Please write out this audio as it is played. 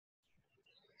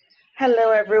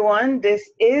Hello, everyone. This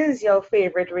is your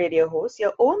favorite radio host,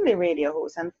 your only radio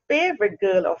host, and favorite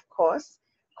girl, of course,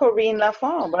 Corine La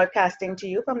Font, broadcasting to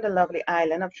you from the lovely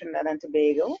island of Trinidad and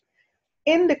Tobago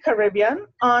in the Caribbean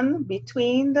on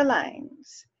Between the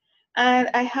Lines. And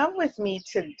I have with me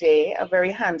today a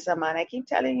very handsome man. I keep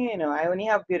telling you, I only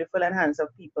have beautiful and handsome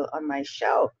people on my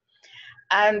show.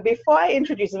 And before I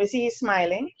introduce him, you see he's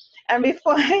smiling. And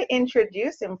before I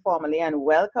introduce him formally and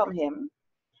welcome him,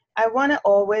 I want to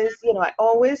always, I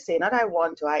always say, not I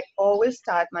want to, I always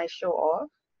start my show off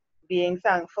being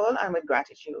thankful and with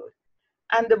gratitude.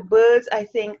 And the birds, I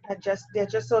think, they're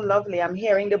just so lovely. I'm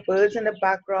hearing the birds in the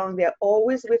background. They're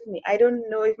always with me. I don't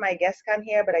know if my guests can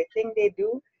hear, but I think they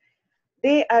do.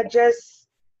 They are just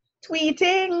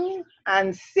tweeting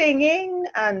and singing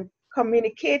and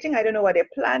communicating. I don't know what they're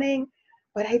planning,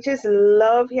 but I just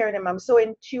love hearing them. I'm so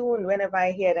in tune whenever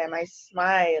I hear them. I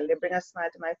smile. They bring a smile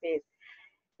to my face.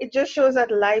 It just shows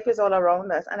that life is all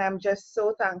around us. And I'm just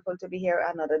so thankful to be here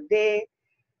another day,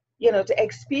 to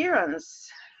experience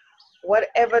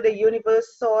whatever the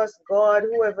universe, source, God,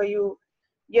 whoever you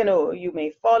may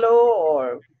follow,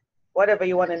 or whatever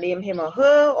you want to name him or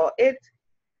her or it.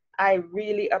 I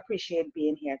really appreciate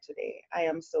being here today. I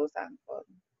am so thankful.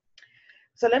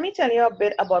 So let me tell you a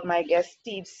bit about my guest,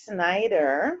 Steve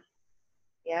Snyder.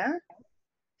 Yeah.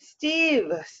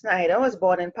 Steve Snyder was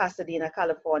born in Pasadena,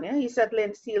 California. He settled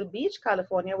in Seal Beach,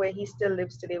 California, where he still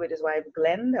lives today with his wife,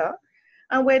 Glenda,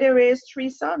 and where they raised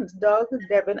three sons, Doug,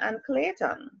 Devin, and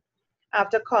Clayton.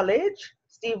 After college,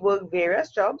 Steve worked various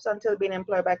jobs until being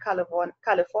employed by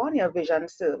California Vision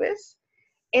Service.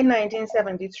 In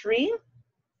 1973,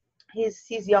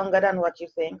 he's younger than what you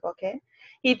think, okay?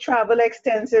 He traveled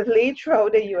extensively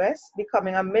throughout the US,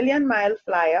 becoming a million-mile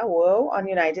flyer, on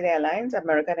United Airlines,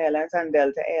 American Airlines, and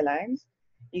Delta Airlines.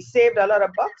 He saved a lot of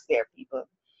bucks there, people.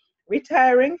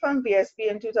 Retiring from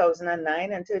VSP in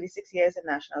 2009 and 36 years in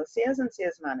national sales and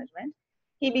sales management,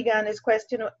 he began his quest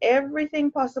to know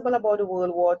everything possible about the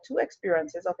World War II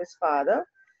experiences of his father,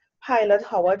 pilot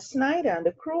Howard Snyder, and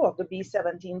the crew of the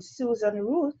B-17 Susan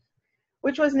Ruth,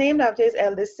 which was named after his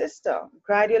eldest sister.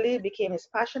 Gradually it became his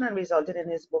passion and resulted in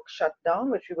his book Shut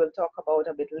Down, which we will talk about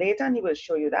a bit later, and he will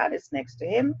show you that. It's next to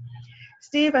him.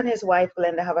 Steve and his wife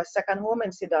Glenda have a second home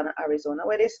in Sedona, Arizona,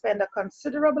 where they spend a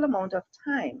considerable amount of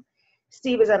time.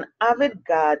 Steve is an avid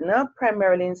gardener,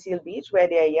 primarily in Seal Beach, where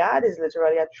their yard is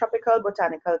literally a tropical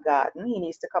botanical garden. He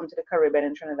needs to come to the Caribbean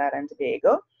and Trinidad and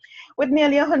Tobago, with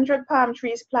nearly 100 palm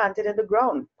trees planted in the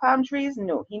ground. Palm trees?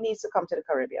 No, he needs to come to the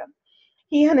Caribbean.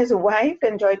 He and his wife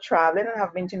enjoy traveling and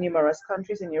have been to numerous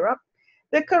countries in Europe.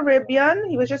 The Caribbean,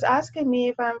 he was just asking me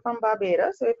if I'm from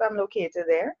Barbados, so if I'm located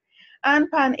there. And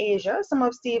Pan-Asia, some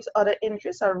of Steve's other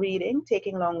interests are reading,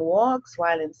 taking long walks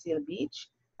while in Seal Beach.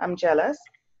 I'm jealous,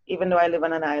 even though I live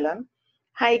on an island.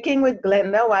 Hiking with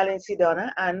Glenda while in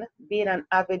Sedona, and being an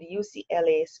avid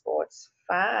UCLA sports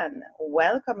fan.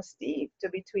 Welcome, Steve, to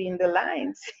Between the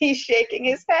Lines. He's shaking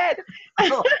his head.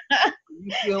 Oh,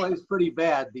 UCLA is pretty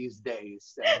bad these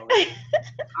days, so it's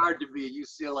hard to be a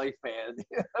UCLA fan.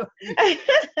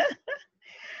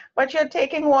 But you're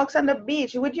taking walks on the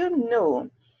beach. Would you know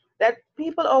that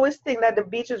people always think that the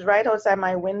beach is right outside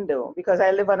my window because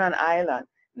I live on an island?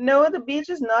 No, the beach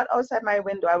is not outside my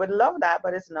window. I would love that,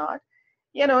 but it's not.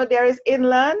 There is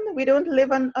inland. We don't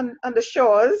live on the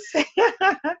shores.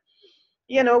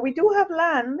 We do have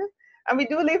land, and we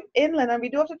do live inland, and we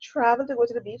do have to travel to go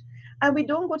to the beach. And we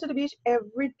don't go to the beach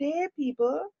every day,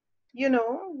 people.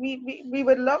 We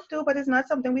would love to, but it's not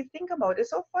something we think about. It's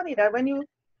so funny that when you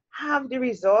have the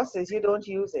resources, you don't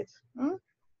use it.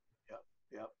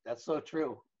 Yep, that's so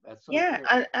true. That's so Yeah,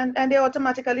 true. and they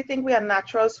automatically think we are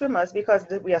natural swimmers because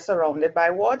we are surrounded by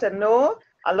water. No,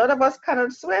 a lot of us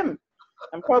cannot swim,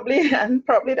 and probably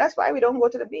that's why we don't go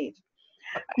to the beach.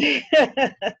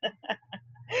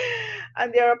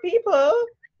 And there are people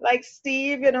like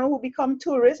Steve, who become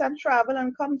tourists and travel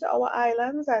and come to our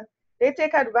islands, and they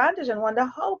take advantage and wonder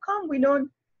how come we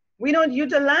don't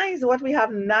utilize what we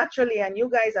have naturally, and you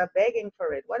guys are begging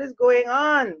for it. What is going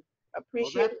on?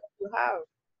 Appreciate what you have.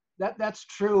 That's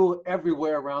true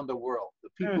everywhere around the world. The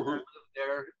people who Mhm. live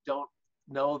there don't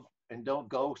know and don't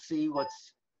go see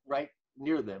what's right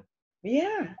near them.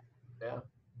 Yeah, Yeah.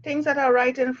 things that are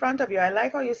right in front of you. I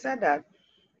like how you said that.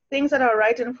 Things that are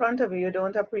right in front of you, you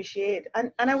don't appreciate.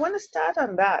 And I want to start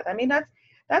on that. I mean, that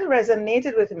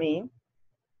resonated with me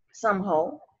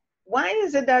somehow. Why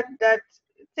is it that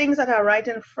things that are right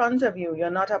in front of you, you're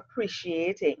not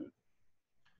appreciating?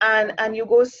 And you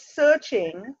go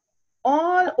searching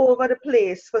all over the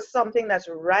place for something that's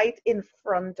right in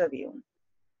front of you.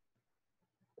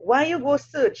 Why you go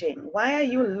searching? Why are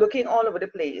you looking all over the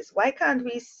place? Why can't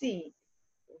we see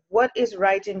what is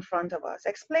right in front of us?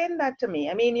 Explain that to me.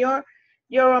 I mean,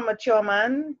 you're a mature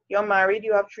man, you're married,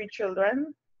 you have 3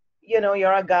 children,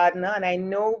 you're a gardener, and I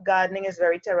know gardening is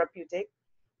very therapeutic.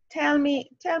 Tell me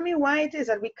why it is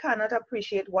that we cannot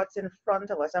appreciate what's in front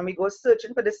of us and we go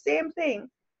searching for the same thing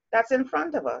that's in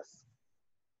front of us.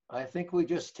 I think we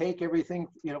just take everything,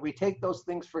 we take those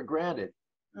things for granted.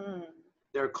 Mm.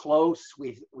 They're close.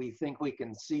 We think we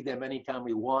can see them anytime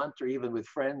we want, or even with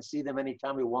friends, see them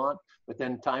anytime we want. But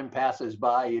then time passes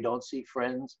by, you don't see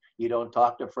friends, you don't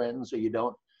talk to friends, or you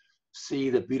don't see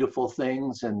the beautiful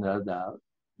things and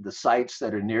the sights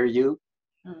that are near you.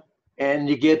 Mm. And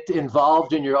you get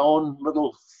involved in your own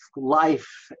little life,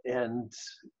 and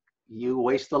you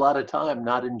waste a lot of time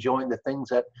not enjoying the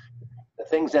things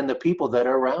and the people that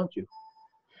are around you.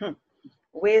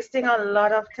 Wasting a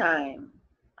lot of time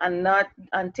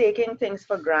and taking things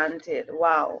for granted.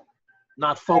 Wow.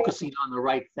 Not focusing on the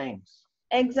right things.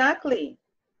 Exactly.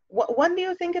 What do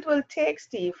you think it will take,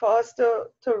 Steve, for us to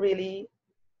really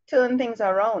turn things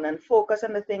around and focus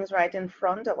on the things right in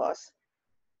front of us?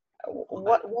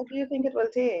 What do you think it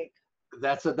will take?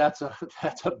 That's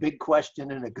a big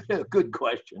question, and a good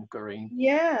question, Corine.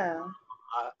 Yeah.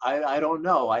 I don't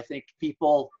know. I think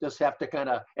people just have to kind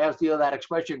of, as that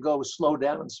expression goes, slow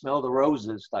down and smell the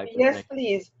roses type of Yes, thing.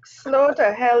 please. Slow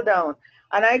the hell down.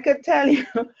 And I could tell you,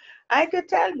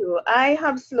 I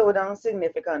have slowed down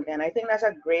significantly, and I think that's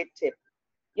a great tip.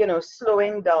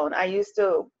 Slowing down. I used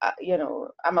to,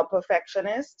 I'm a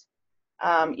perfectionist.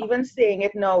 Even saying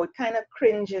it now, it kind of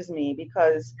cringes me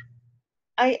because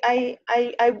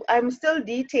I'm still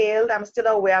detailed. I'm still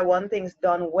aware I want things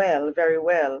done well, very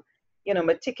well,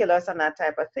 meticulous and that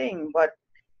type of thing. But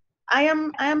I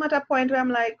am at a point where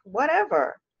I'm like,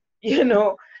 whatever, you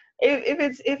know, if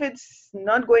it's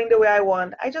not going the way I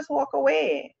want, I just walk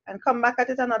away and come back at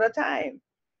it another time.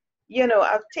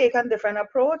 I've taken different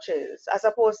approaches as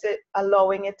opposed to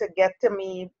allowing it to get to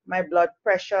me, my blood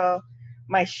pressure,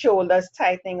 my shoulders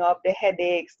tightening up, the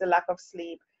headaches, the lack of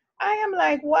sleep. I am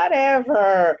like,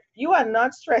 whatever, you are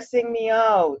not stressing me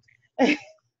out.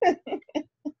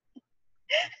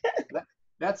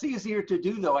 That's easier to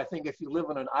do, though, I think, if you live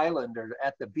on an island or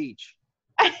at the beach.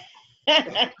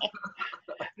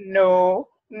 No,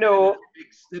 no.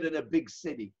 Than in a big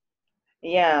city.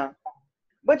 Yeah.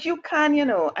 But you can,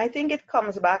 I think it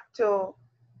comes back to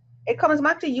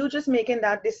you just making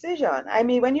that decision. I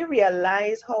mean, when you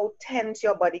realize how tense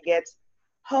your body gets,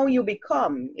 how you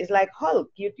become, it's like Hulk.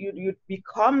 You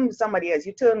become somebody else.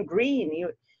 You turn green.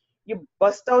 You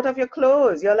bust out of your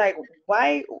clothes. You're like,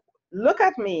 why? Look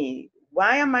at me.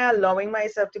 Why am I allowing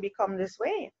myself to become this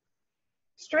way?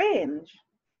 Strange,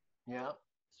 Yeah.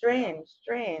 strange,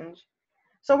 strange.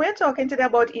 So we're talking today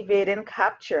about evading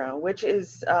capture, which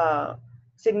is a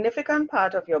significant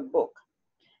part of your book.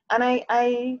 And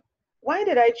why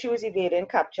did I choose evading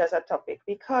capture as a topic?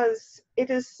 Because it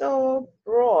is so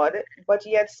broad, but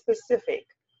yet specific.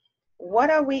 What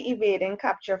are we evading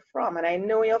capture from? And I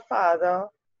know your father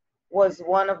was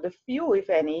one of the few, if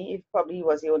any, if probably he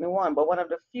was the only one, but one of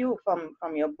the few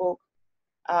from your book,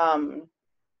 um,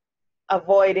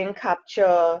 avoiding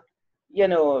capture,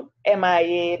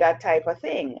 MIA, that type of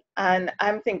thing. And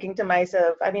I'm thinking to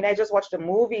myself, I mean, I just watched the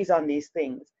movies on these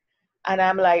things, and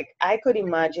I'm like, I could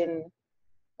imagine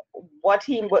what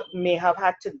he may have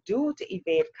had to do to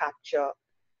evade capture,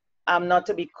 not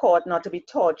to be caught, not to be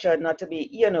tortured, not to be,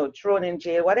 thrown in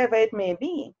jail, whatever it may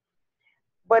be.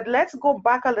 But let's go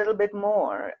back a little bit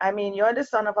more. I mean, you're the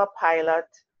son of a pilot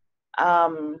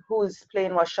whose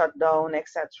plane was shut down,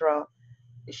 etc.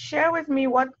 Share with me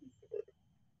what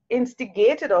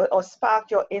instigated or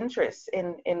sparked your interest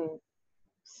in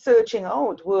searching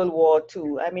out World War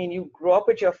II. I mean, you grew up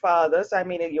with your fathers. I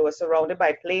mean, you were surrounded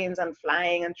by planes and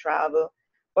flying and travel.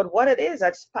 But what it is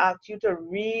that sparked you to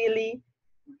really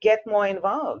get more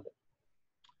involved?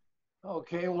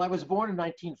 Okay, well, I was born in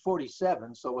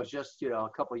 1947, so it was just, a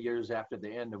couple of years after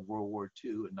the end of World War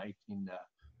II in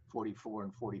 1944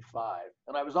 and 45.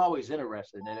 And I was always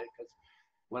interested in it because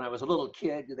when I was a little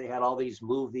kid, they had all these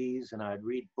movies and I'd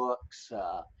read books.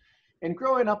 And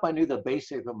growing up, I knew the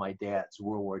basic of my dad's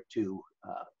World War II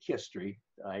history.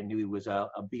 I knew he was a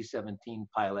B-17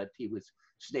 pilot. He was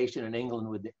stationed in England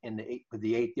with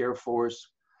the 8th Air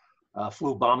Force,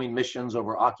 flew bombing missions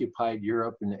over occupied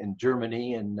Europe and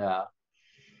Germany. And on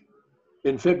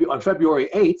February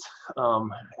 8th,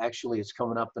 actually it's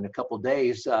coming up in a couple of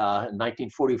days, in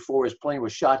 1944, his plane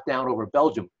was shot down over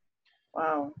Belgium.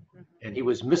 Wow. And he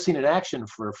was missing in action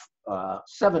for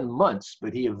 7 months,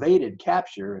 but he evaded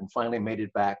capture and finally made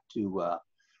it back to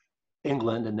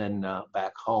England and then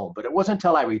back home. But it wasn't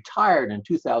until I retired in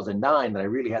 2009 that I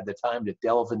really had the time to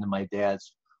delve into my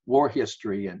dad's war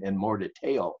history in more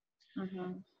detail.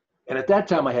 Mm-hmm. And at that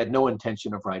time, I had no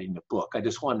intention of writing a book. I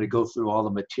just wanted to go through all the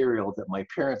material that my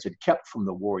parents had kept from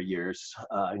the war years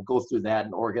and go through that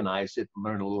and organize it and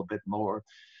learn a little bit more.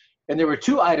 And there were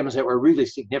two items that were really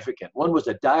significant. One was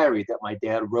a diary that my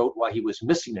dad wrote while he was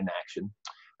missing in action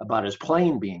about his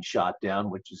plane being shot down,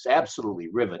 which is absolutely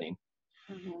riveting.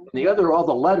 Mm-hmm. And the other, all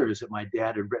the letters that my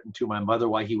dad had written to my mother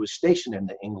while he was stationed in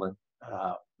England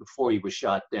before he was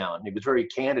shot down. He was very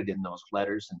candid in those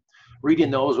letters, and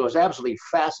reading those was absolutely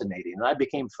fascinating. And I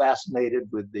became fascinated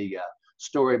with the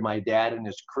story of my dad and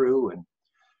his crew. And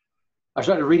I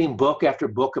started reading book after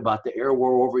book about the air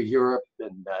war over Europe,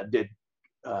 and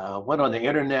went on the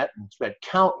internet and spent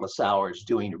countless hours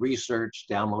doing research,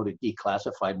 downloaded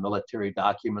declassified military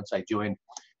documents. I joined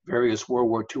various World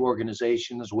War II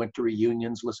organizations, went to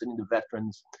reunions, listening to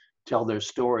veterans tell their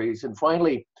stories. And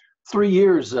finally, 3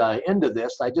 years into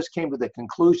this, I just came to the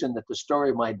conclusion that the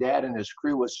story of my dad and his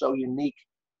crew was so unique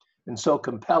and so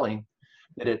compelling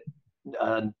that it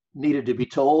needed to be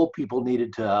told. People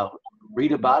needed to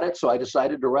read about it. So I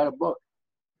decided to write a book.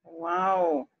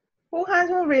 Wow.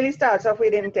 Who really starts off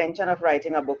with the intention of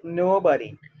writing a book?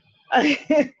 Nobody.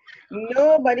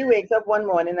 Nobody wakes up one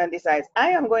morning and decides, I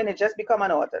am going to just become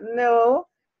an author. No,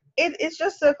 it's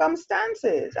just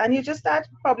circumstances. And you just start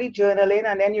probably journaling,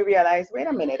 and then you realize, wait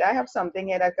a minute, I have something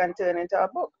here that can turn into a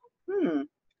book.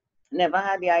 Never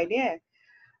had the idea.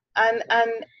 And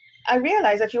I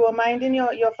realized that you were minding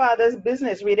your father's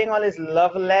business, reading all his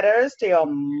love letters to your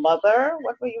mother.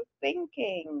 What were you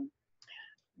thinking?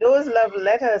 Those love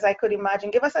letters, I could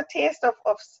imagine. Give us a taste of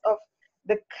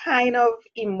the kind of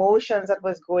emotions that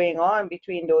was going on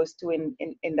between those two in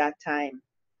that time.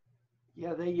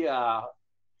 Yeah,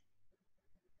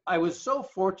 I was so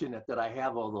fortunate that I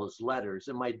have all those letters.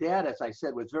 And my dad, as I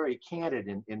said, was very candid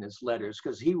in his letters,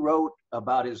 because he wrote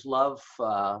about his love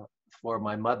for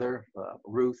my mother,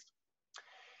 Ruth.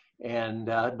 And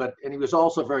he was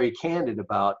also very candid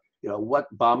about what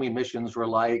bombing missions were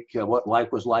like, what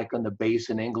life was like on the base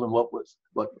in England, what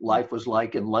life was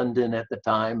like in London at the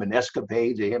time, and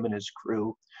escapades of him and his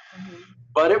crew. Mm-hmm.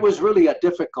 But it was really a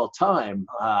difficult time.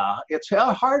 It's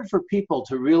hard for people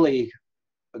to really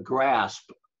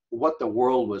grasp what the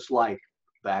world was like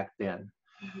back then.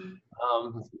 Mm-hmm.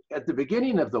 At the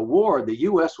beginning of the war, the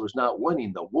U.S. was not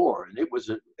winning the war, and it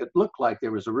looked like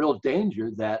there was a real danger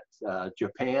that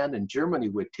Japan and Germany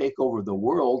would take over the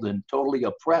world and totally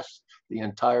oppress the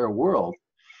entire world.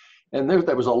 And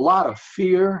there was a lot of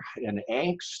fear and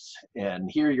angst,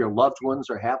 and here your loved ones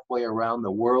are halfway around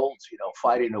the world,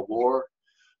 fighting a war.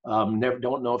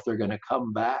 Don't know if they're going to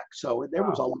come back. So there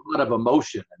was a lot of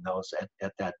emotion in those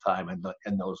at that time in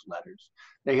those letters.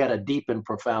 They had a deep and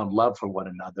profound love for one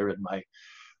another. And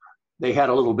they had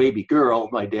a little baby girl.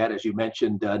 My dad, as you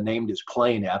mentioned, named his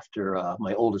plane after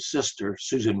my oldest sister,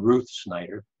 Susan Ruth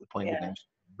Snyder. The plane was named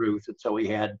Ruth. And so he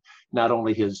had not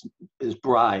only his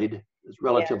bride, his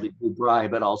relatively new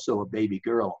bride, but also a baby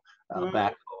girl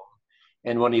back home.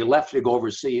 And when he left to go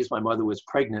overseas, my mother was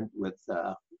pregnant with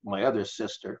my other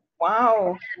sister.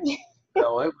 Wow.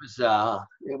 So it was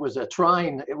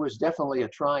definitely a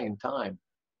trying time.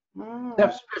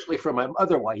 Especially for my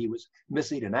mother while he was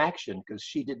missing in action, because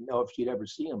she didn't know if she'd ever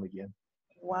see him again.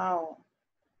 Wow.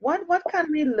 What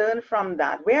can we learn from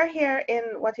that? We're here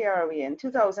in, what year are we in?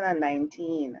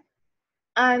 2019.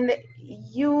 And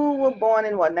you were born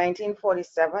in what,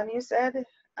 1947, you said?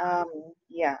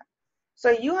 Yeah. So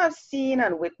you have seen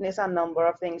and witnessed a number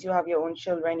of things. You have your own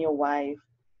children, your wife,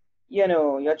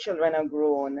 your children are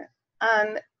grown.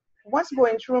 And what's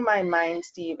going through my mind,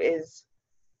 Steve, is,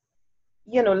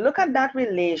 look at that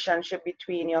relationship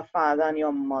between your father and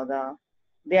your mother.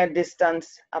 They are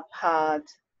distance apart.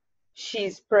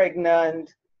 She's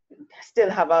pregnant, still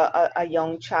have a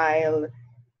young child.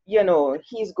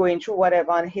 He's going through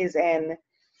whatever on his end.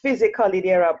 Physically,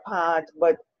 they're apart,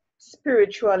 but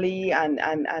spiritually and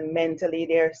mentally,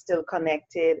 they're still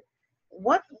connected.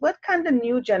 What can the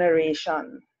new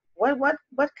generation, what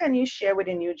can you share with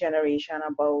the new generation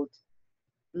about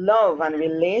love and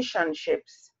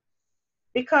relationships?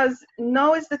 Because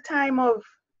now is the time of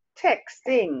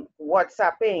texting,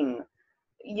 WhatsApping,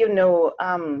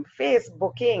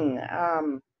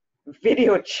 Facebooking,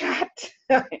 video chat,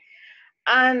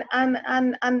 and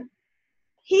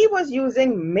he was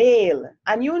using mail,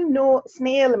 and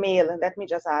snail mail. Let me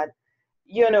just add,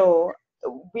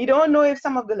 we don't know if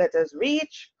some of the letters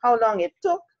reach, how long it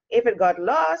took, if it got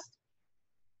lost.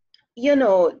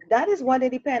 That is what they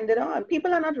depended on.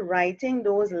 People are not writing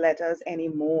those letters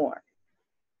anymore.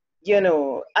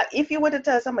 If you were to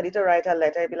tell somebody to write a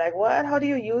letter, I'd be like, what? How do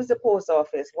you use the post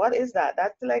office? What is that?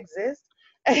 That still exists?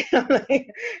 And I'm like,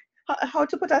 how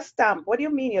to put a stamp? What do you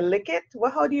mean? You lick it?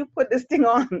 Well, how do you put this thing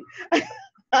on?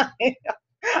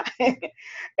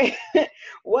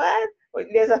 What?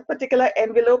 There's a particular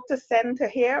envelope to send to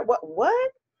here?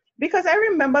 What? Because I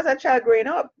remember as a child growing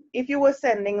up, if you were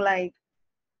sending like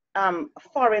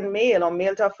foreign mail or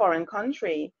mail to a foreign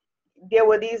country, there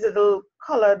were these little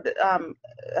colored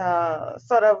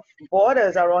sort of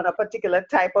borders around a particular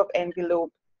type of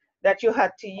envelope that you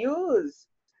had to use.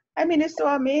 I mean, it's so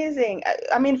amazing.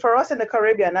 I mean, for us in the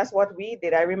Caribbean, that's what we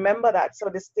did. I remember that so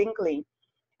distinctly.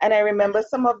 And I remember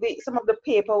some of the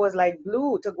paper was like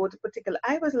blue to go to particular.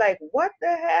 I was like, what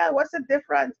the hell? What's the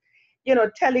difference?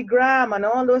 Telegram and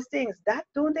all those things that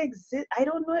don't exist. I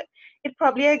don't know. It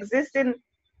probably exists in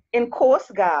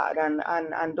Coast Guard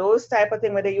and those type of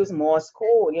thing where they use Morse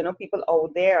code, people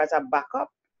out there as a backup.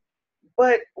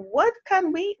 But what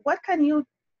can you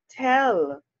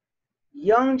tell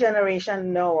young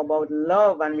generation know about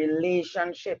love and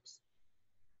relationships,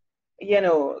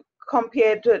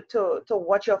 compared to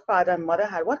what your father and mother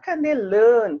had? What can they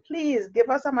learn? Please give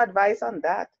us some advice on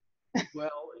that.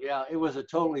 Well, yeah, it was a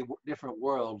totally different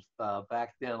world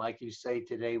back then. Like you say,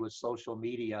 today with social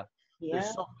media, Yeah.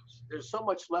 there's so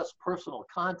much less personal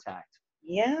contact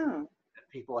Yeah. that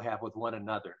people have with one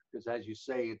another. Because as you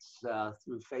say, it's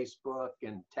through Facebook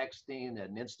and texting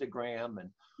and Instagram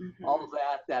and all of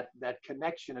that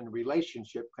connection and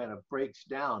relationship kind of breaks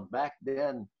down. Back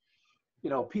then,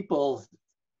 people,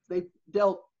 they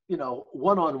dealt,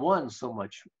 one-on-one so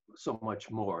much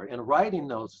more. And writing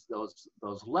those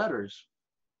letters,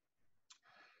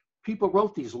 people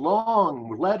wrote these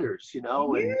long letters, and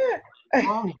Yeah.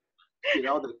 long,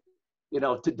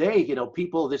 today,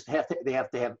 people just have to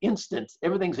have instant,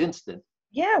 everything's instant.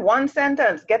 Yeah, one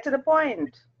sentence, get to the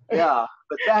point. Yeah,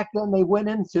 but back then they went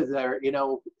into their,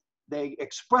 they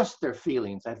expressed their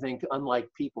feelings, I think, unlike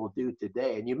people do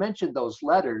today. And you mentioned those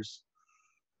letters.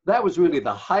 That was really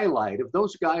the highlight of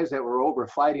those guys that were over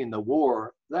fighting the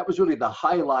war. That was really the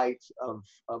highlight of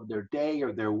their day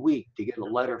or their week, to get a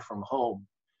letter from home.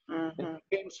 And it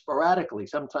came sporadically.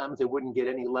 Sometimes they wouldn't get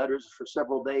any letters for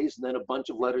several days, and then a bunch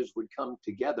of letters would come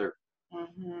together.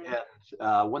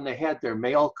 And when they had their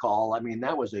mail call, I mean,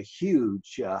 that was a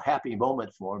huge happy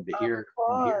moment for them to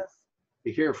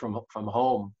hear from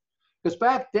home. Because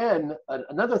back then,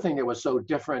 another thing that was so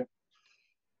different,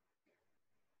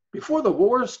 before the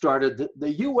war started,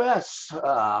 the U.S.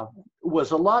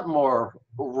 Was a lot more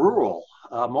rural.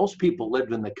 Most people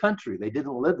lived in the country. They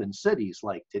didn't live in cities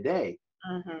like today.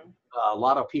 A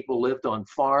lot of people lived on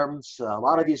farms. A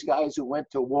lot of these guys who went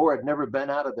to war had never been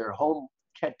out of their home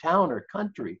town or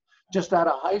country, just out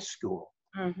of high school,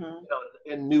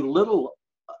 and knew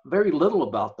very little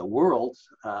about the world.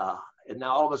 And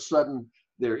now all of a sudden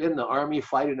they're in the army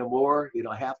fighting a war,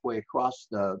 halfway across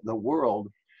the world.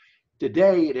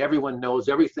 Today, everyone knows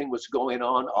everything what's going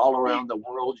on all around the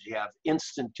world. You have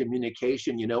instant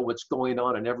communication. You know what's going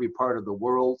on in every part of the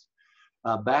world.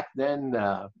 Back then,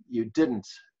 you didn't.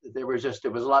 It was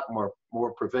a lot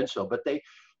more provincial. But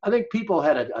I think people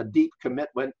had a deep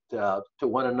commitment to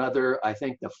one another. I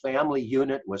think the family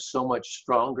unit was so much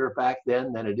stronger back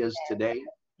then than it is today.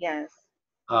 Yes.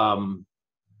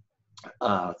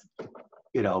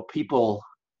 People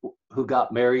who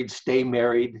got married stay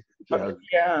married.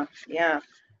 Yeah.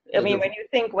 I mean,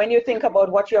 when you think about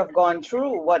what you have gone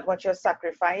through, what you're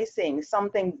sacrificing,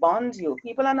 something bonds you.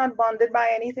 People are not bonded by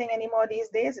anything anymore these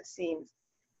days, it seems.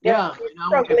 They're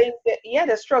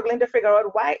struggling to figure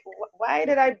out why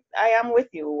did I am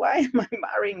with you? Why am I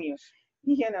marrying you?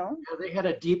 Yeah, they had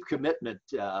a deep commitment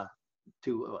to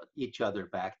each other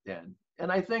back then.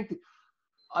 And I think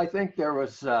there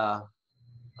was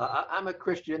I'm a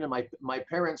Christian, and my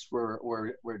parents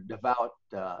were devout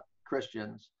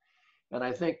Christians. And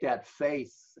I think that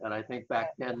faith, and I think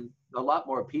back then a lot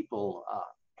more people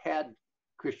had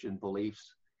Christian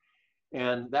beliefs.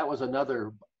 And that was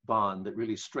another bond that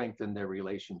really strengthened their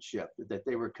relationship, that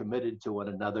they were committed to one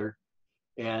another.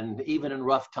 And even in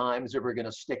rough times, they were going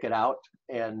to stick it out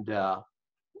and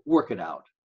work it out.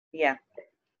 Yeah.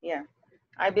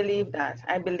 I believe that.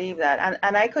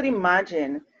 And I could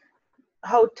imagine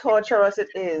how torturous it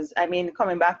is. I mean,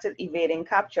 coming back to evading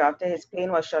capture after his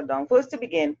plane was shut down. First to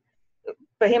begin,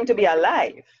 for him to be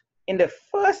alive in the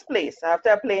first place after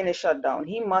a plane is shut down,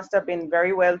 he must have been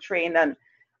very well trained. And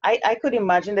I could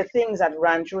imagine the things that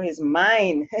ran through his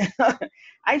mind.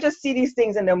 I just see these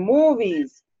things in the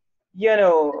movies.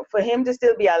 For him to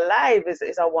still be alive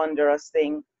is a wondrous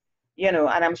thing. And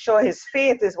I'm sure his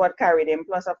faith is what carried him.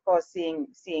 Plus, of course, seeing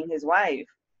his wife,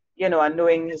 you know, and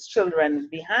knowing his children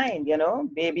behind, you know,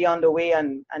 baby on the way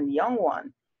and young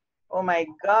one. Oh my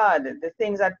God, the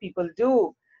things that people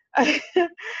do,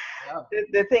 Yeah.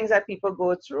 the things that people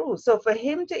go through. So for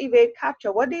him to evade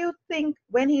capture, what do you think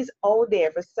when he's out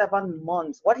there for 7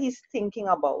 months, what he's thinking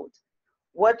about?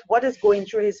 What is going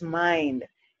through his mind?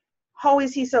 How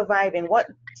is he surviving?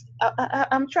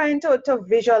 I'm trying to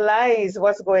visualize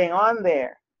what's going on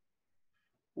there.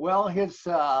 Well, his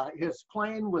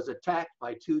plane was attacked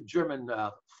by two German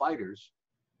fighters,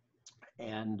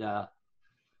 and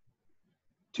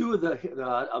two of the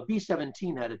a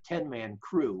B-17 had a 10-man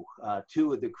crew.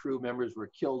 Two of the crew members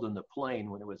were killed in the plane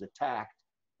when it was attacked.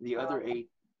 The other 8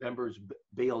 members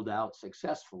bailed out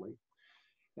successfully.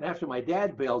 And after my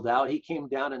dad bailed out, he came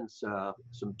down in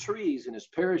some trees, and his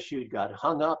parachute got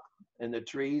hung up in the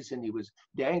trees, and he was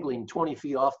dangling 20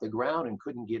 feet off the ground and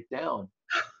couldn't get down.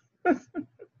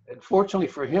 And fortunately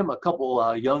for him, a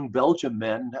couple young Belgian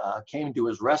men came to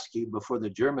his rescue before the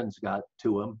Germans got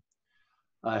to him,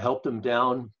 helped him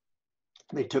down.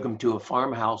 They took him to a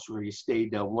farmhouse where he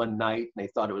stayed one night, and they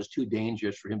thought it was too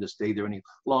dangerous for him to stay there any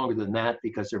longer than that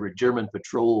because there were German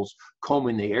patrols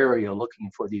combing the area looking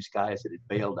for these guys that had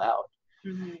bailed out.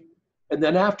 Mm-hmm. And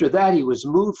then after that, he was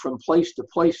moved from place to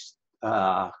place,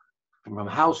 from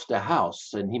house to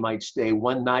house, and he might stay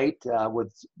one night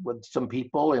with some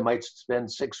people. He might spend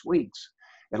 6 weeks.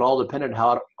 It all depended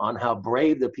on how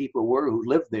brave the people were who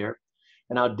lived there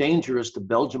and how dangerous the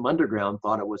Belgium underground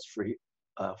thought it was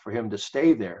for him to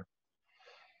stay there.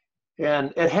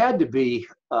 And it had to be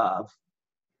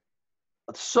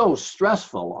so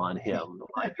stressful on him,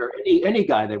 like, or any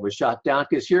guy that was shot down,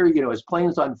 because here, you know, his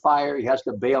plane's on fire, he has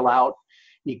to bail out.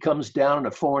 He comes down in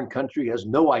a foreign country, has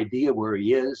no idea where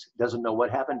he is, doesn't know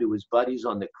what happened to his buddies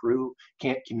on the crew,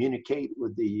 can't communicate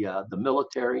with the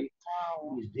military.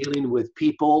 Wow. He's dealing with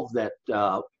people that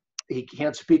he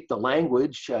can't speak the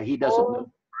language. He doesn't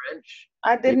know French.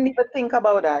 I didn't even think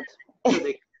about that. So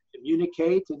they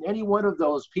communicate, and any one of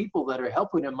those people that are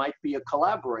helping him might be a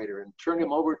collaborator and turn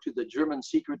him over to the German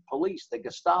secret police, the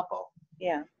Gestapo.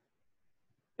 Yeah.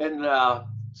 And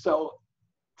so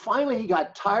finally he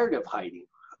got tired of hiding.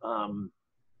 And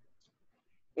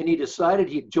he decided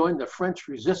he'd join the French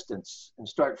resistance and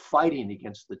start fighting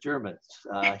against the Germans.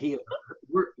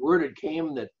 Word had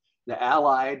came that the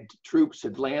Allied troops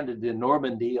had landed in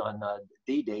Normandy on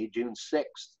D-Day, June 6th.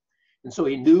 And so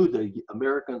he knew the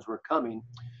Americans were coming.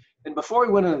 And before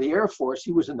he went into the Air Force,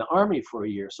 he was in the Army for a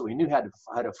year, so he knew how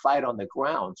to fight on the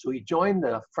ground. So he joined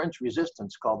the French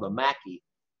resistance called the Maquis.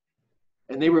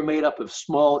 And they were made up of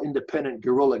small independent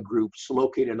guerrilla groups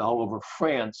located all over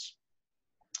France.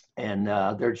 And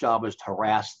their job was to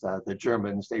harass the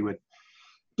Germans. They would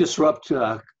disrupt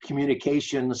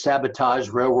communication, sabotage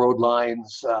railroad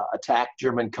lines, attack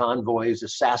German convoys,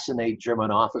 assassinate German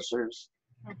officers.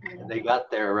 And they got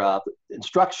their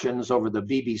instructions over the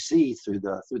BBC through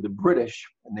the British,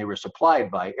 and they were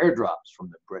supplied by airdrops from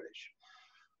the British.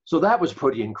 So that was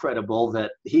pretty incredible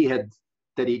that he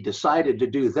decided to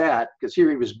do that, because here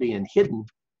he was being hidden,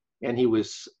 and he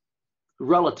was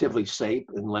relatively safe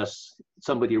unless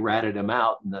somebody ratted him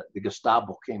out and the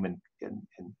Gestapo came and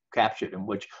captured him,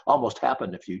 which almost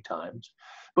happened a few times.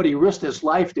 But he risked his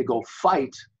life to go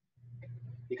fight,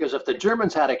 because if the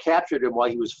Germans had captured him while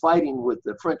he was fighting with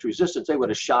the French resistance, they would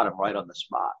have shot him right on the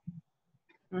spot.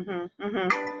 Mm-hmm,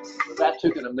 mm-hmm. That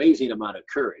took an amazing amount of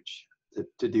courage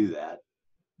to do that.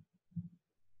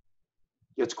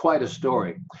 It's quite a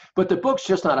story. But the book's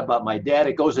just not about my dad.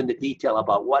 It goes into detail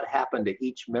about what happened to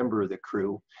each member of the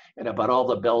crew and about all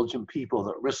the Belgian people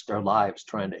that risked their lives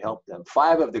trying to help them.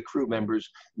 5 of the crew members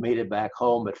made it back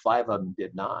home, but 5 of them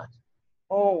did not.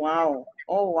 Oh, wow.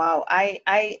 Oh, wow.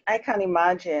 I can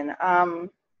imagine. I'm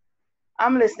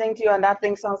listening to you, and that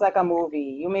thing sounds like a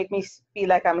movie. You make me feel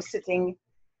like I'm sitting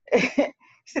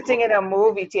in a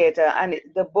movie theater. And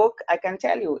the book, I can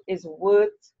tell you, is worth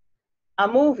a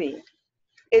movie.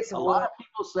 A lot of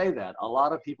people say that. A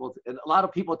lot of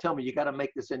people tell me you got to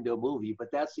make this into a movie, but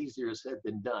that's easier said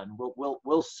than done.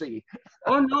 We'll see.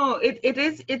 Oh no, it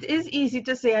is easy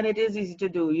to say and it is easy to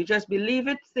do. You just believe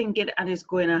it, think it, and it's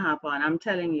going to happen. I'm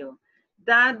telling you,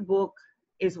 that book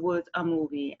is worth a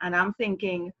movie. And I'm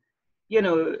thinking, you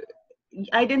know,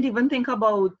 I didn't even think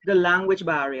about the language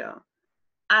barrier.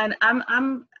 And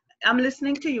I'm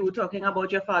listening to you talking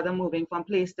about your father moving from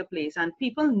place to place, and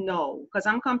people know, because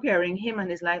I'm comparing him and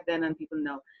his life then, and people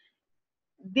know.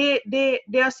 They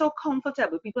are so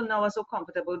comfortable. People now are so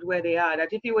comfortable with where they are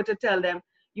that if you were to tell them,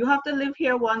 you have to live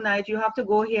here one night, you have to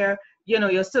go here, you know,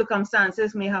 your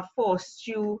circumstances may have forced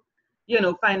you, you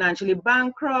know, financially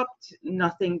bankrupt,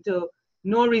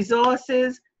 no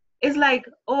resources. It's like,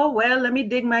 oh, well, let me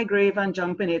dig my grave and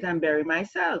jump in it and bury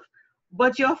myself.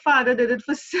 But your father did it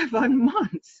for 7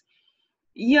 months.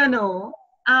 You know,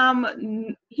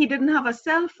 he didn't have a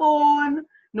cell phone,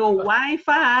 no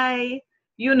Wi-Fi,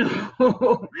 you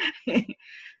know,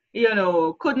 you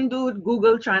know, couldn't do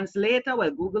Google Translator.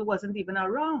 Well, Google wasn't even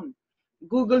around.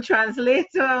 Google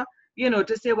Translator, you know,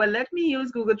 to say, well, let me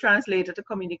use Google Translator to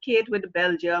communicate with the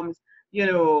Belgians, you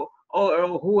know,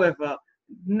 or whoever.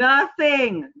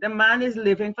 Nothing. The man is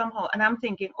living from home. And I'm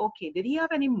thinking, okay, did he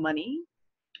have any money?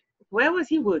 Where was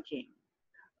he working?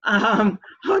 How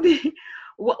did he,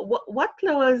 what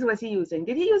clothes was he using?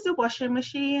 Did he use the washing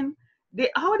machine?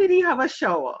 How did he have a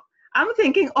shower? I'm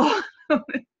thinking all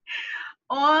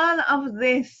of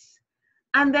this,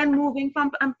 and then moving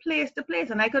from place to place.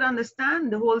 And I could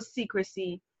understand the whole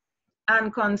secrecy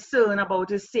and concern about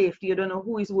his safety. You don't know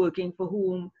who is working for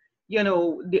whom, you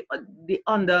know, the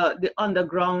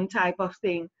underground type of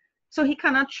thing. So he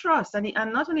cannot trust, and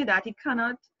not only that, he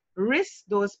cannot risk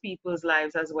those people's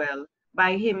lives as well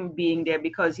by him being there,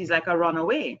 because he's like a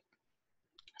runaway.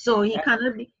 So he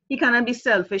cannot be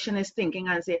selfish in his thinking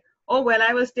and say, oh, well,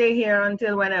 I will stay here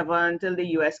until whenever, until the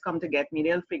US come to get me,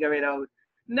 they'll figure it out.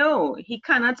 No, he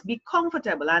cannot be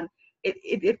comfortable. And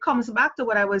it comes back to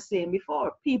what I was saying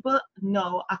before. People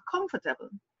now are comfortable.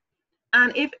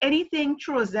 And if anything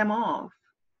throws them off,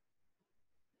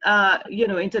 you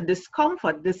know, into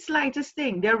discomfort, the slightest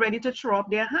thing, they're ready to throw up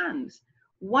their hands.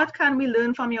 What can we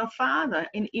learn from your father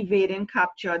in evading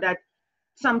capture? That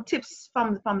some tips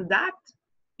from that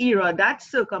era, that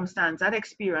circumstance, that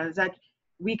experience that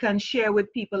we can share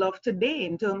with people of today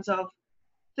in terms of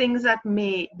things that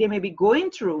they may be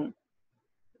going through,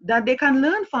 that they can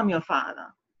learn from your father.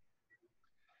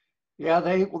 Yeah,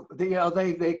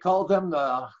 they call them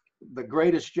the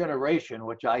greatest generation,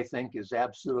 which I think is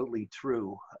absolutely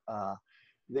true.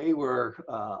 They were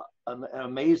an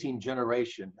amazing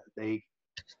generation. They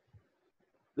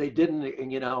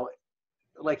didn't, you know,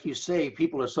 like you say,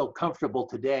 people are so comfortable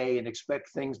today and expect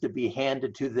things to be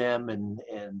handed to them.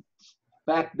 And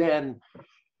back then,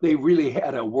 they really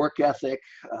had a work ethic.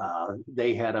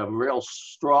 They had a real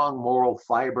strong moral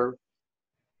fiber.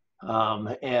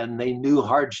 And they knew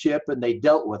hardship and they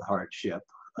dealt with hardship.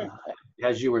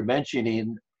 As you were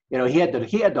mentioning, you know, he had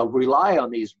to rely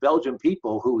on these Belgian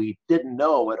people who he didn't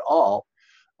know at all,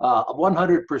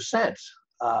 100%.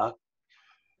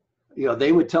 You know,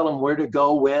 they would tell him where to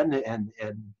go, when,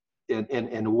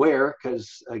 and where,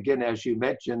 because again, as you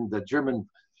mentioned, the German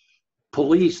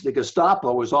police, the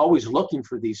Gestapo, was always looking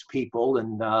for these people,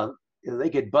 and they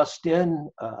could bust in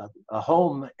a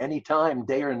home anytime,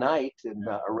 day or night, and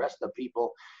arrest the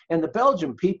people. And the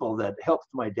Belgian people that helped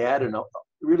my dad, and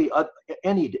really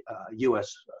any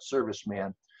U.S.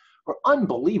 serviceman, were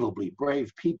unbelievably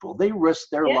brave people. They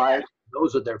risked their lives,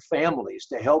 those of their families,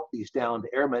 to help these downed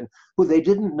airmen who they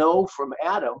didn't know from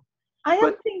Adam. I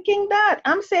am thinking that.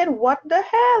 I'm saying, what the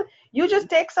hell? You just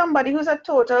take somebody who's a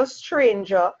total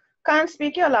stranger, can't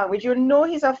speak your language, you know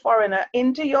he's a foreigner,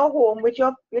 into your home with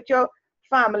your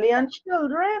family and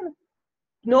children.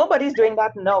 Nobody's doing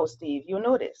that now, Steve. You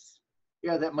know this.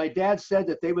 Yeah, that my dad said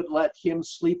that they would let him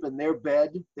sleep in their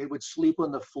bed. They would sleep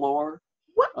on the floor.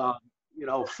 What? You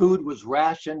know, food was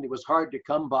rationed. It was hard to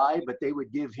come by, but they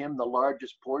would give him the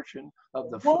largest portion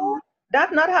of the food.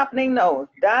 That's not happening now.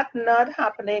 That's not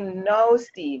happening now,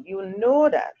 Steve. You know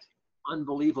that.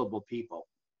 Unbelievable people.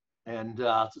 And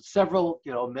several,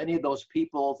 you know, many of those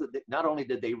people, not only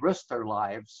did they risk their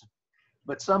lives,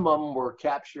 but some of them were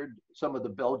captured. Some of the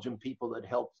Belgian people that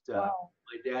helped my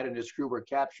dad and his crew were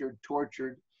captured,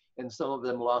 tortured, and some of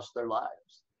them lost their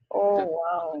lives. Oh,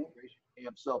 wow.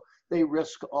 So they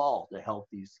risk all to help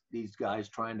these guys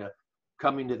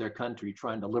coming to their country,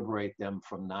 trying to liberate them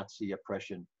from Nazi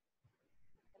oppression.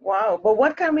 Wow. But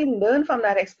what can we learn from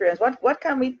that experience? What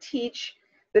can we teach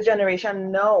the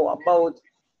generation now about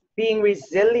being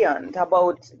resilient,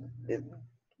 about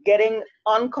getting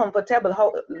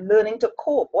uncomfortable, learning to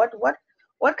cope?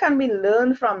 What can we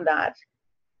learn from that?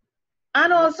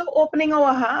 And also opening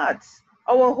our hearts,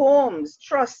 our homes,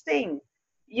 trusting,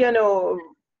 you know,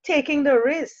 taking the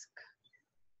risk.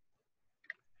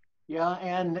 Yeah,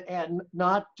 and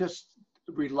not just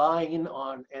relying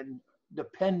on and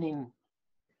depending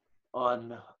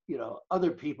on, you know,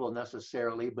 other people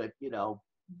necessarily, but, you know,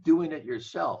 doing it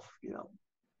yourself. You know,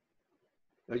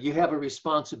 you have a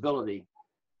responsibility.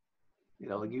 You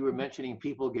know, you were mentioning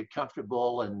people get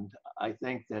comfortable, and I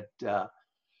think that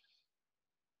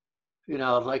you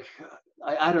know, like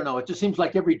I don't know, it just seems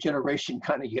like every generation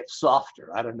kind of gets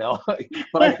softer. I don't know,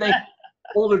 but I think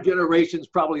older generations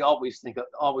probably always think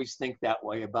that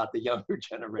way about the younger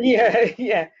generation.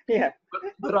 Yeah.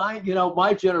 But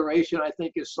my generation, I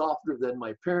think, is softer than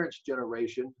my parents'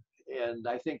 generation, and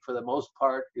I think for the most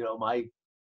part,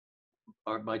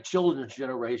 my children's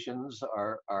generations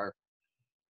are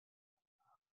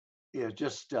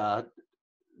just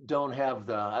don't have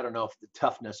the, I don't know if the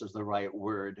toughness is the right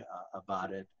word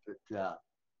about it, but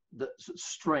the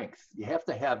strength. You have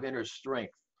to have inner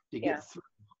strength to get through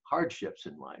hardships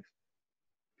in life.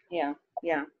 Yeah.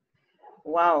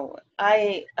 Wow.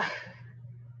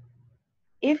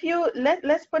 If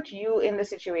let's put you in the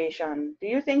situation, do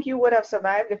you think you would have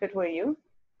survived if it were you?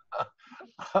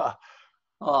 I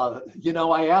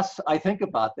think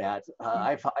about that.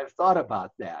 I've thought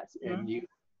about that, and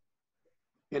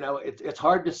it's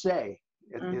hard to say.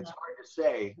 It's hard to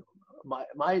say.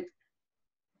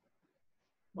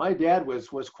 My dad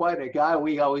was quite a guy.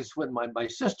 We always, when my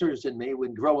sisters and me,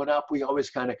 when growing up, we always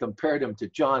kind of compared him to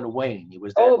John Wayne. He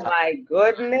was that. Oh my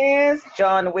goodness,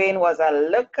 John Wayne was a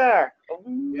looker.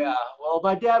 Yeah, well,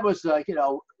 my dad was,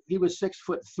 he was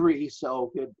 6'3",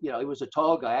 so he was a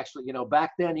tall guy. Actually,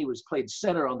 back then he played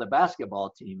center on the basketball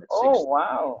team at 6'. Oh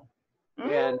wow.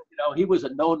 And he was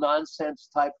a no nonsense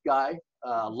type guy,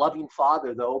 loving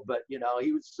father though. But he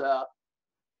was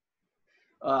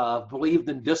believed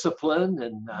in discipline,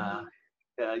 and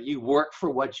you work for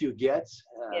what you get.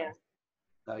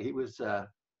 He was,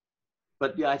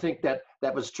 but yeah, I think that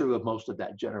was true of most of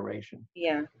that generation.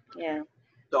 Yeah.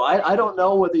 So I don't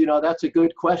know whether, that's a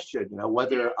good question,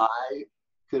 whether I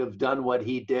could have done what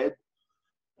he did.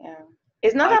 Yeah.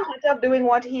 It's not a matter of doing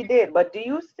what he did, but do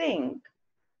you think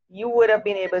you would have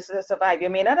been able to survive? You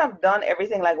may not have done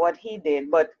everything like what he did,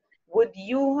 but would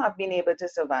you have been able to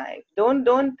survive?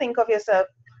 Don't think of yourself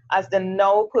as the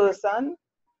now person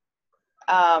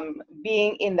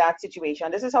being in that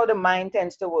situation. This is how the mind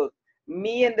tends to work.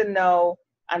 Me in the now,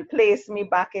 and place me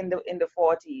back in the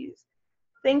 40s.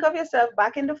 Think of yourself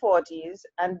back in the 40s,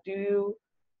 and do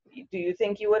you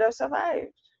think you would have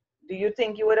survived? Do you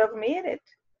think you would have made it?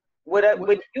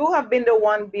 Would you have been the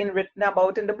one being written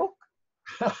about in the book?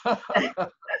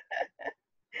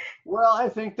 Well, I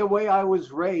think the way I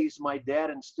was raised, my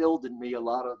dad instilled in me a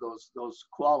lot of those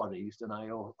qualities, and I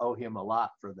owe him a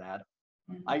lot for that.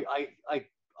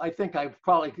 I think I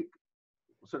probably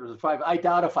sort of survived. I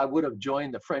doubt if I would have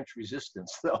joined the French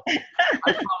Resistance, though. I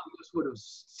probably just would have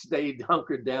stayed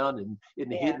hunkered down and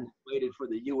hidden, waited for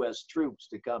the U.S. troops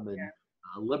to come and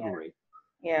liberate.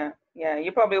 Yeah.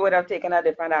 You probably would have taken a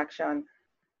different action.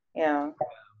 Yeah.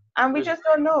 And we just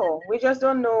don't know. We just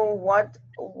don't know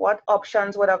what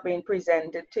options would have been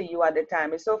presented to you at the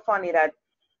time. It's so funny that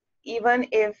even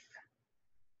if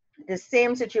the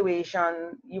same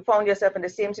situation, you found yourself in the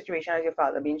same situation as your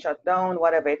father, being shut down,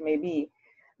 whatever it may be,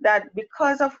 that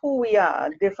because of who we are,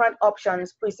 different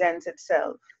options presents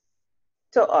itself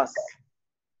to us.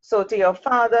 So to your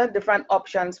father, different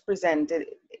options presented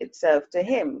itself to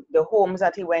him. The homes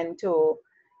that he went to,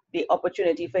 the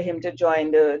opportunity for him to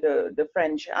join the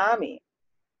French army,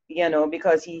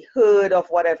 because he heard of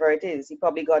whatever it is. He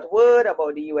probably got word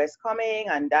about the US coming,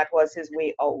 and that was his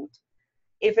way out.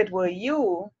 If it were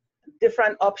you,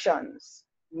 different options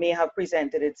may have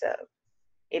presented itself.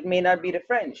 It may not be the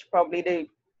French. Probably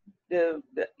the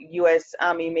US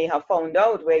Army may have found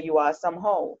out where you are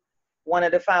somehow. One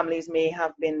of the families may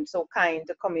have been so kind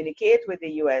to communicate with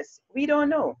the US. We don't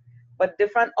know. But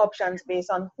different options based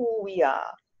on who we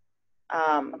are,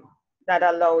 that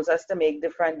allows us to make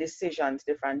different decisions,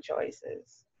 different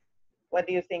choices. What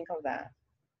do you think of that?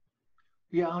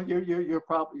 Yeah, you're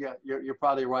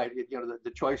probably right.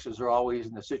 The choices are always,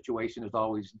 and the situation is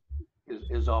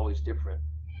always different.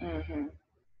 Mm-hmm.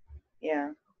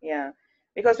 Yeah.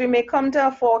 Because we may come to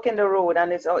a fork in the road,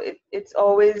 and it's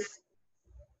always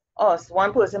us.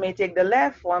 One person may take the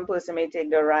left, one person may take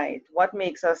the right. What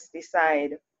makes us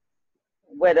decide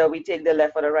whether we take the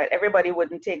left or the right? Everybody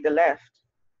wouldn't take the left,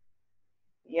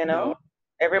 No.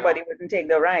 Everybody wouldn't take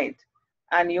the right.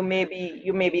 And you may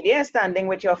be there standing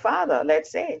with your father,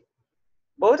 let's say.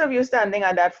 Both of you standing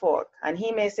at that fork, and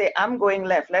he may say, I'm going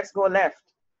left, let's go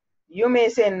left. You may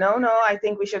say, no, I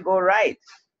think we should go right.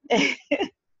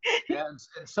 And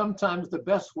sometimes the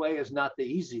best way is not the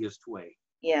easiest way.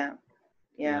 Yeah.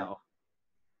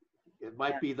 It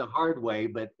might be the hard way,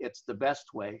 but it's the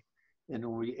best way, and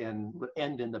we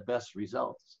end in the best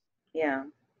results. Yeah.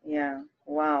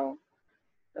 Wow.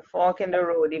 The fork in the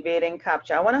road, evading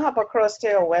capture. I want to hop across to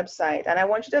your website, and I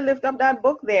want you to lift up that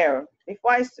book there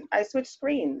before I switch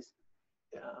screens.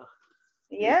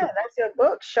 Yeah, that's your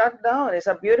book, Shut Down. It's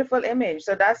a beautiful image.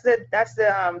 So that's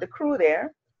the crew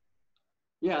there.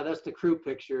 Yeah, that's the crew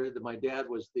picture. That my dad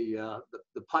was the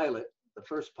pilot, the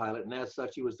first pilot, and as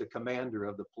such, he was the commander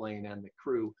of the plane and the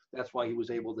crew. That's why he was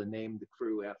able to name the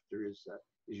crew after his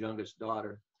youngest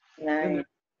daughter. And Nice.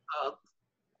 uh,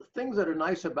 the things that are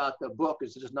nice about the book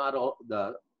is it's not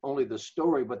only the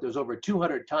story, but there's over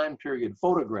 200 time period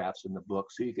photographs in the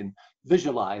book, so you can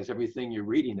visualize everything you're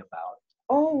reading about.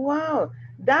 Oh, wow.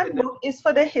 That And then, book is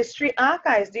for the History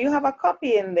Archives. Do you have a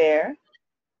copy in there?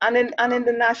 And in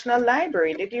the National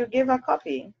Library, did you give a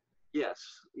copy? yes,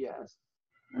 yes.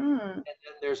 Mm. And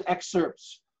then there's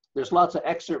excerpts. There's lots of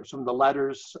excerpts from the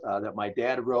letters that my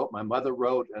dad wrote, my mother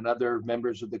wrote, and other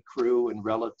members of the crew and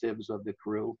relatives of the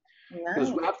crew.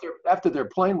 Because Nice. after their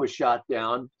plane was shot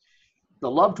down, the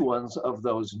loved ones of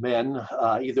those men,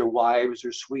 either wives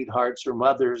or sweethearts or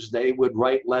mothers, they would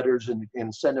write letters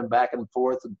and send them back and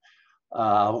forth, and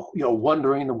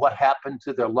wondering what happened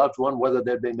to their loved one, whether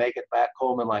they make it back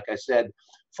home. And like I said,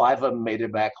 5 of them made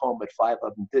it back home, but 5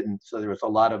 of them didn't. So there was a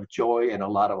lot of joy and a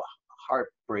lot of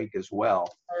heartbreak as well.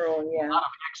 Oh, A yeah. lot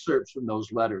of excerpts from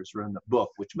those letters are in the book,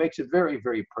 which makes it very,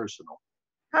 very personal.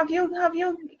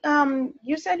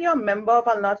 You said you're a member of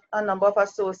a number of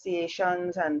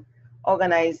associations and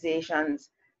organizations.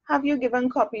 Have you given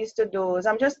copies to those?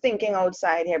 I'm just thinking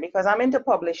outside here because I'm into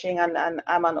publishing and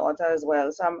I'm an author as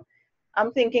well. So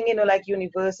I'm thinking, like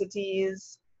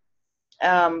universities,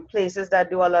 places that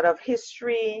do a lot of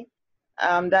history,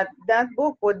 that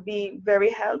book would be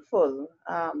very helpful.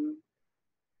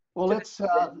 Well, To it's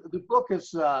the book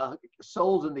is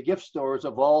sold in the gift stores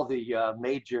of all the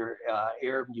major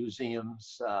air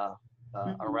museums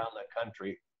Mhm, around the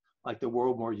country, like the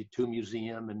World War II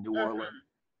Museum in New mhm. Orleans,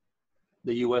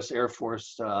 the U.S. Air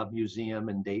Force Museum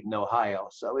in Dayton, Ohio.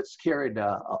 So it's carried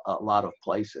a lot of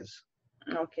places.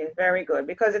 Okay, very good.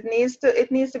 Because it needs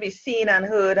to be seen and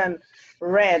heard and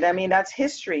read. I mean, that's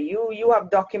history. You have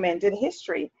documented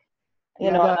history. You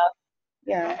Yeah, know,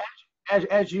 yeah.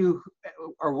 as you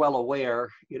are well aware,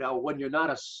 when you're not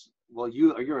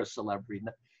you're a celebrity,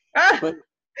 Ah, but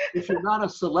if you're not a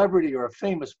celebrity or a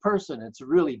famous person, it's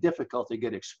really difficult to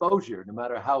get exposure, no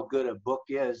matter how good a book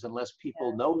is, unless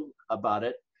people know about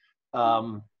it.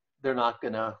 They're not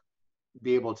going to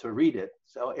be able to read it.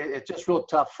 So it's just real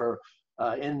tough for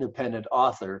independent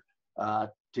author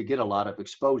to get a lot of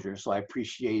exposure. So I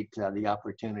appreciate the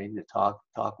opportunity to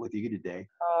talk with you today.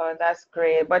 oh, that's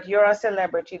great. But you're a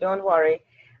celebrity, don't worry.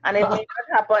 And it may not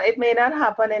happen. It may not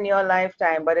happen in your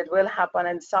lifetime, but it will happen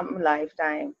in some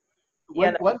lifetime. You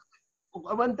one, know.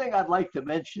 one, one thing I'd like to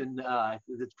mention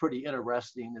that's pretty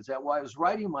interesting is that while I was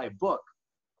writing my book,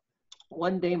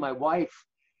 one day my wife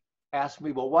asked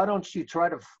me, well, why don't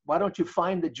you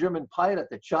find the German pilot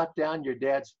that shot down your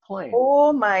dad's plane?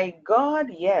 Oh my God,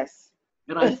 yes.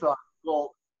 And I thought,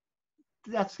 well,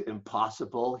 that's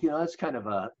impossible. That's kind of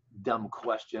a dumb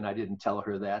question. I didn't tell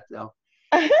her that, though.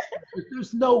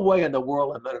 There's no way in the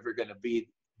world I'm ever going to be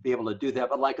able to do that.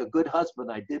 But like a good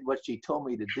husband, I did what she told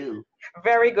me to do.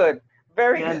 Very good.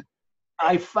 Very good. And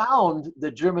I found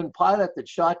the German pilot that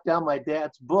shot down my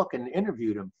dad's book and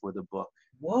interviewed him for the book.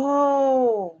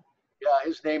 Whoa. Yeah,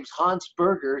 his name's Hans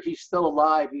Berger. He's still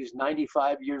alive. He's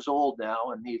 95 years old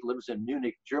now, and he lives in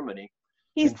Munich, Germany.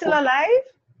 He's And still alive?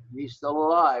 he's still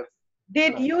alive.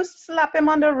 Did you slap him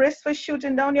on the wrist for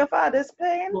shooting down your father's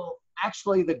plane? Well,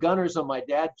 actually, the gunners on my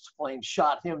dad's plane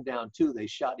shot him down too. They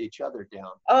shot each other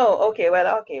down. Oh, okay.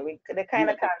 Well, okay. They kind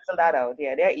Yeah. of canceled that out.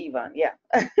 Yeah, they're even. Yeah.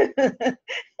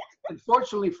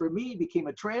 Unfortunately for me, he became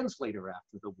a translator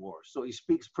after the war, so he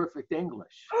speaks perfect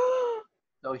English.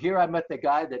 So here I met the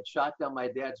guy that shot down my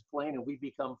dad's plane, and we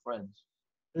become friends.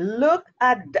 Look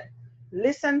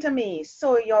listen to me.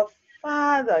 So your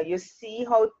father, you see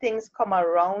how things come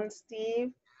around,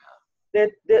 Steve?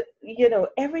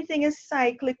 Everything is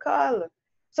cyclical.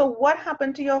 So what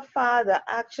happened to your father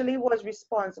actually was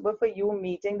responsible for you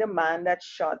meeting the man that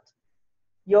shot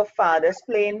your father's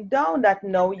plane down, that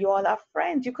now you all are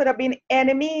friends. You could have been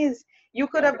enemies. You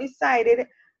could have decided,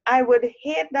 I would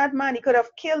hate that man. He could have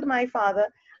killed my father.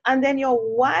 And then your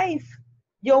wife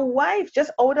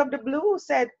just out of the blue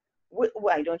said,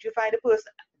 why don't you find a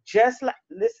person? Just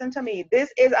listen to me. This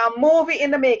is a movie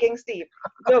in the making, Steve.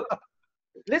 Look,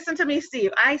 listen to me,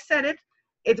 Steve. I said it.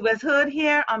 It was heard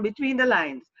here on Between the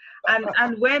Lines.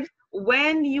 And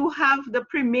when you have the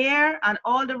premiere and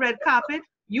all the red carpet,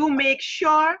 you make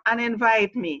sure and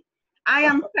invite me. I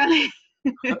am telling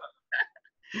you.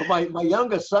 Well, my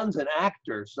youngest son's an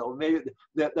actor, so maybe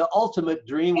the ultimate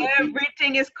dream would be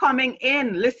Everything is coming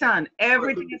in. Listen,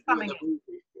 everything is coming in.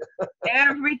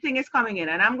 Everything is coming in.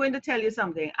 And I'm going to tell you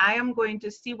something. I am going to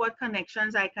see what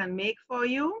connections I can make for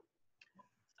you.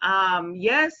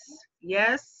 Yes,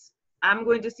 I'm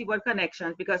going to see what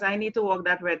connections, because I need to walk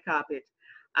that red carpet.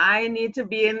 I need to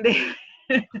be in there.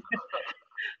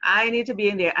 I need to be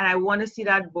in there, and I want to see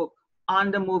that book on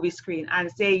the movie screen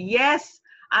and say, yes,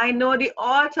 I know the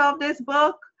author of this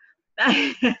book.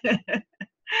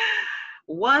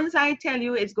 Once I tell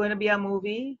you it's going to be a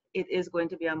movie, it is going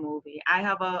to be a movie. I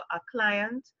have a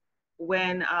client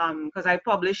when, because I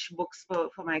publish books for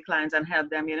my clients and help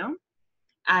them,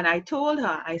 and I told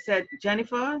her, I said,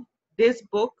 Jennifer, this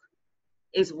book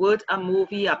is worth a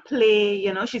movie, a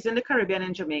play. She's in the Caribbean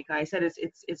in Jamaica. I said,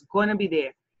 it's going to be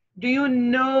there. Do you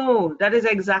know that is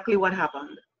exactly what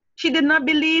happened? She did not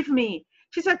believe me.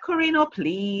 She said, Corine, oh,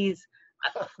 please.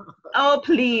 Oh,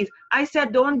 please. I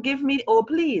said, don't give me, oh,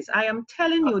 please. I am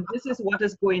telling you, this is what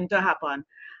is going to happen.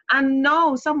 And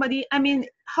now somebody,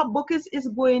 her book is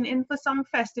going in for some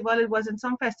festival. It was in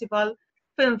some festival,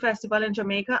 film festival in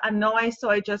Jamaica. And now I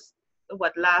saw it just,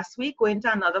 last week, going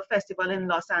to another festival in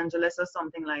Los Angeles or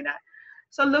something like that.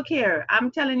 So look here, I'm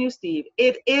telling you, Steve,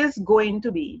 it is going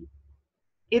to be.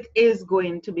 It is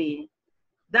going to be.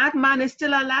 That man is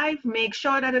still alive. Make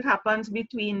sure that it happens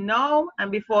between now and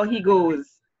before he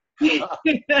goes.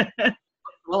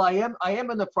 Well, I am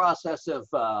in the process of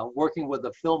working with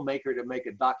a filmmaker to make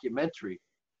a documentary.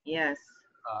 Yes.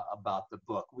 About the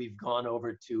book. We've gone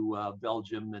over to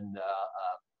Belgium and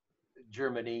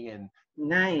Germany and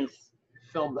nice.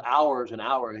 Filmed hours and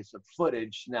hours of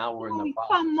footage. Now we're in the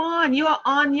process. Come on, you are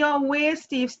on your way,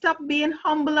 Steve. Stop being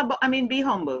humble be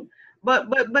humble.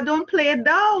 But don't play it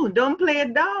down. Don't play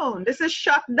it down. This is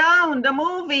shut down the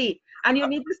movie. And you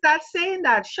need to start saying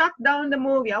that. Shut down the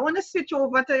movie. I want to switch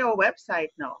over to your website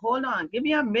now. Hold on. Give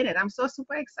me a minute. I'm so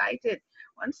super excited.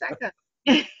 1 second.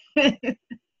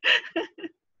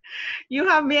 You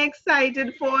have me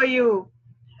excited for you.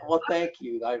 Well, thank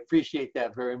you. I appreciate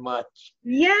that very much.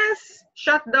 Yes.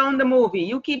 Shut down the movie.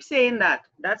 You keep saying that.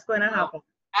 That's going to happen.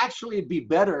 Actually, it'd be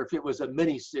better if it was a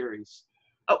mini series.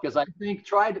 Because I think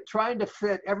trying to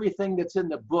fit everything that's in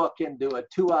the book into a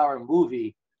 2-hour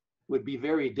movie would be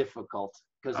very difficult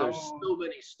because there's so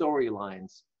many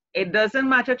storylines. It doesn't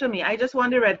matter to me. I just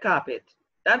want the red carpet.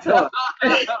 That's all.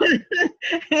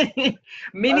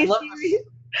 Mini series.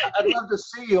 I'd love to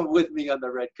see you with me on the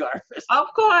red carpet.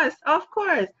 Of course, of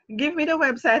course. Give me the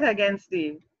website again,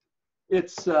 Steve.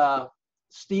 It's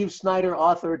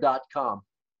stevesnyderauthor.com.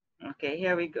 Okay,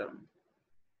 here we go.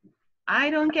 I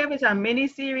don't care if it's a mini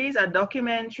series, a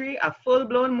documentary, a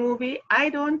full-blown movie. I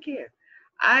don't care.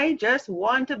 I just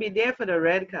want to be there for the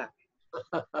red carpet.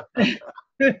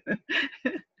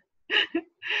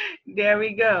 There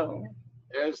we go.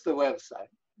 There's the website.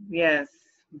 Yes,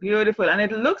 beautiful. And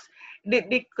it looks,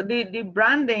 the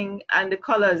branding and the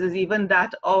colors is even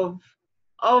that of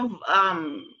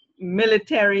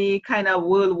military kind of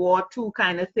World War II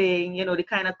kind of thing, the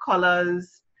kind of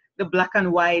colors, the black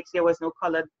and white. There was no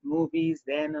colored movies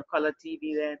then, no colored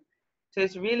TV then. So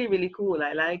it's really, really cool.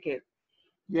 I like it.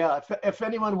 Yeah, if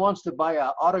anyone wants to buy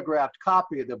an autographed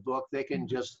copy of the book, they can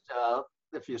just,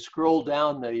 if you scroll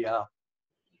down the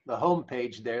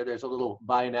homepage there's a little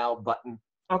buy now button.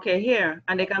 Okay, here.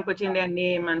 And they can put in their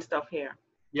name and stuff here.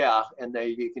 Yeah, and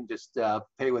you can just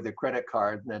pay with a credit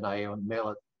card, and then I mail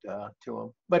it to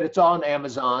them. But it's on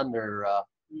Amazon or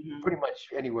pretty much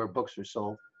anywhere books are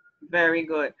sold. Very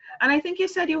good. And I think you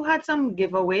said you had some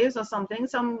giveaways or something.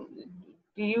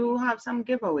 Do you have some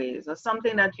giveaways or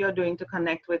something that you're doing to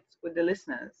connect with the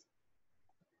listeners?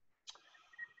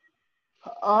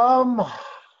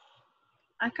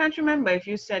 I can't remember if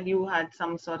you said you had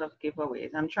some sort of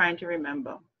giveaways. I'm trying to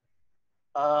remember.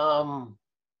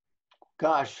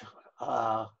 Gosh,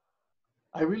 I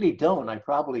really don't. I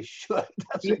probably should.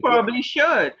 You probably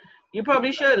should. You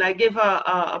probably should. Like give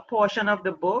a portion of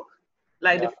the book,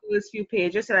 like the first few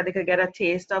pages, so that they could get a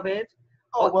taste of it.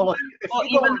 Oh, well,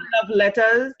 even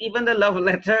the love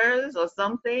letters or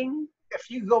something. If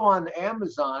you go on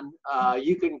Amazon,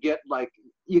 you can get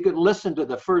you can listen to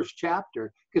the first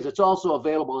chapter because it's also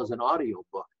available as an audio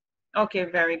book. Okay,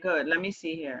 very good. Let me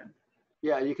see here.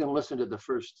 Yeah, you can listen to the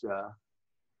first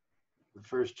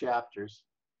chapters.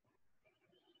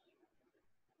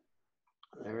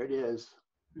 There it is.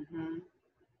 Mm-hmm.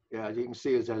 Yeah, as you can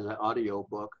see, it's as an audio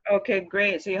book. Okay,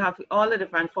 great. So you have all the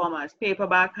different formats: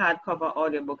 paperback, hardcover,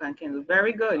 audiobook, and Kindle.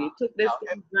 Very good. You took this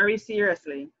very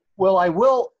seriously. Well, I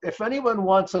will. If anyone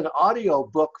wants an audio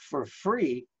book for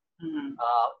free,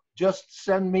 just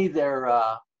send me their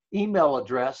email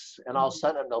address, and I'll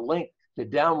send them the link to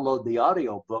download the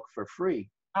audio book for free.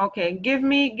 Okay, give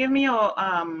me your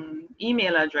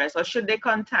email address, or should they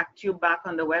contact you back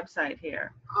on the website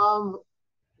here?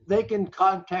 They can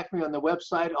contact me on the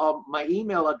website. My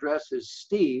email address is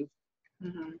steve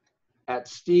at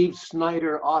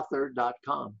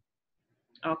stevesnyderauthor.com.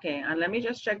 Okay, and let me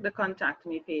just check the contact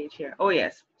me page here. Oh,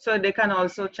 yes. So they can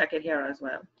also check it here as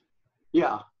well.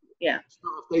 Yeah. Yeah. So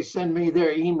if they send me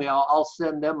their email, I'll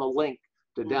send them a link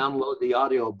to download the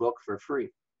audio book for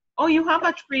free. Oh, you have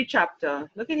a free chapter.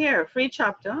 Look at here, free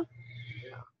chapter.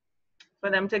 Yeah. For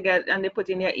them to get, and they put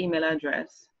in their email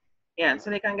address. Yeah,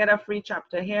 so they can get a free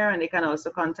chapter here, and they can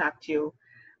also contact you,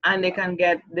 and they can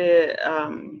get the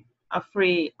a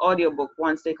free audiobook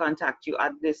once they contact you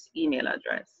at this email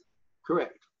address.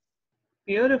 Correct.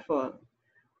 Beautiful.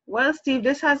 Well, Steve,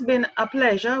 this has been a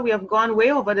pleasure. We have gone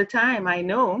way over the time, I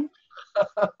know,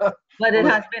 but it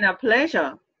has been a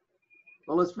pleasure.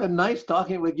 Well, it's been nice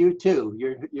talking with you too.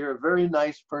 You're a very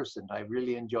nice person. I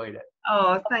really enjoyed it.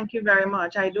 Oh, thank you very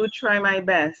much. I do try my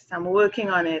best. I'm working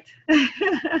on it.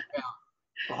 Yeah.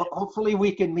 Well, hopefully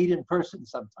we can meet in person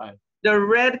sometime. The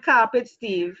red carpet,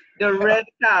 Steve. The red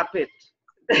carpet.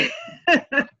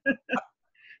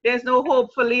 There's no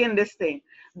hopefully in this thing.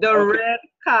 The red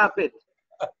carpet.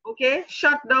 Okay?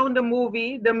 Shut down the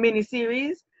movie, the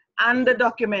miniseries, and the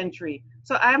documentary.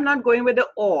 So I'm not going with the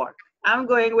or. I'm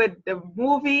going with the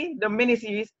movie, the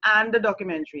miniseries, and the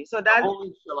documentary. So that's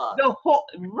the whole,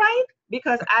 right?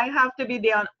 Because I have to be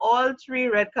there on all 3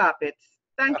 red carpets.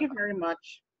 Thank you very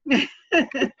much. Thank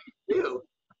you.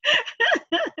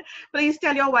 Please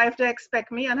tell your wife to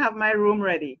expect me and have my room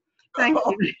ready. Thank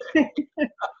you.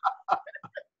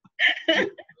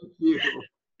 Thank you.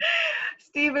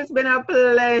 Steve, it's been a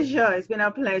pleasure. It's been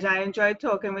a pleasure. I enjoyed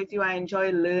talking with you. I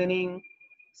enjoy learning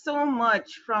so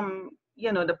much from,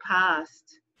 the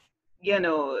past, the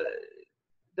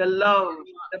love,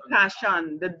 the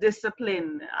passion, the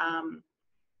discipline,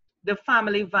 the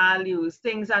family values,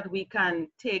 things that we can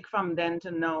take from then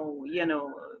to now.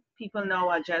 People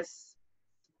now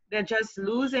they're just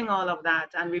losing all of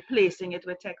that and replacing it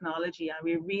with technology. And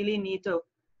we really need to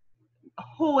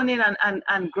hone in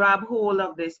and grab hold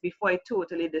of this before it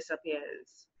totally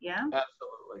disappears. Yeah?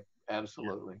 Absolutely.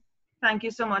 Absolutely. Thank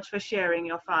you so much for sharing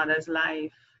your father's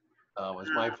life. It was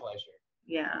my pleasure.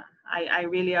 Yeah, I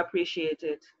really appreciate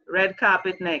it. Red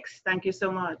carpet next. Thank you so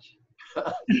much.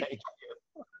 Thank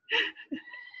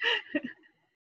you.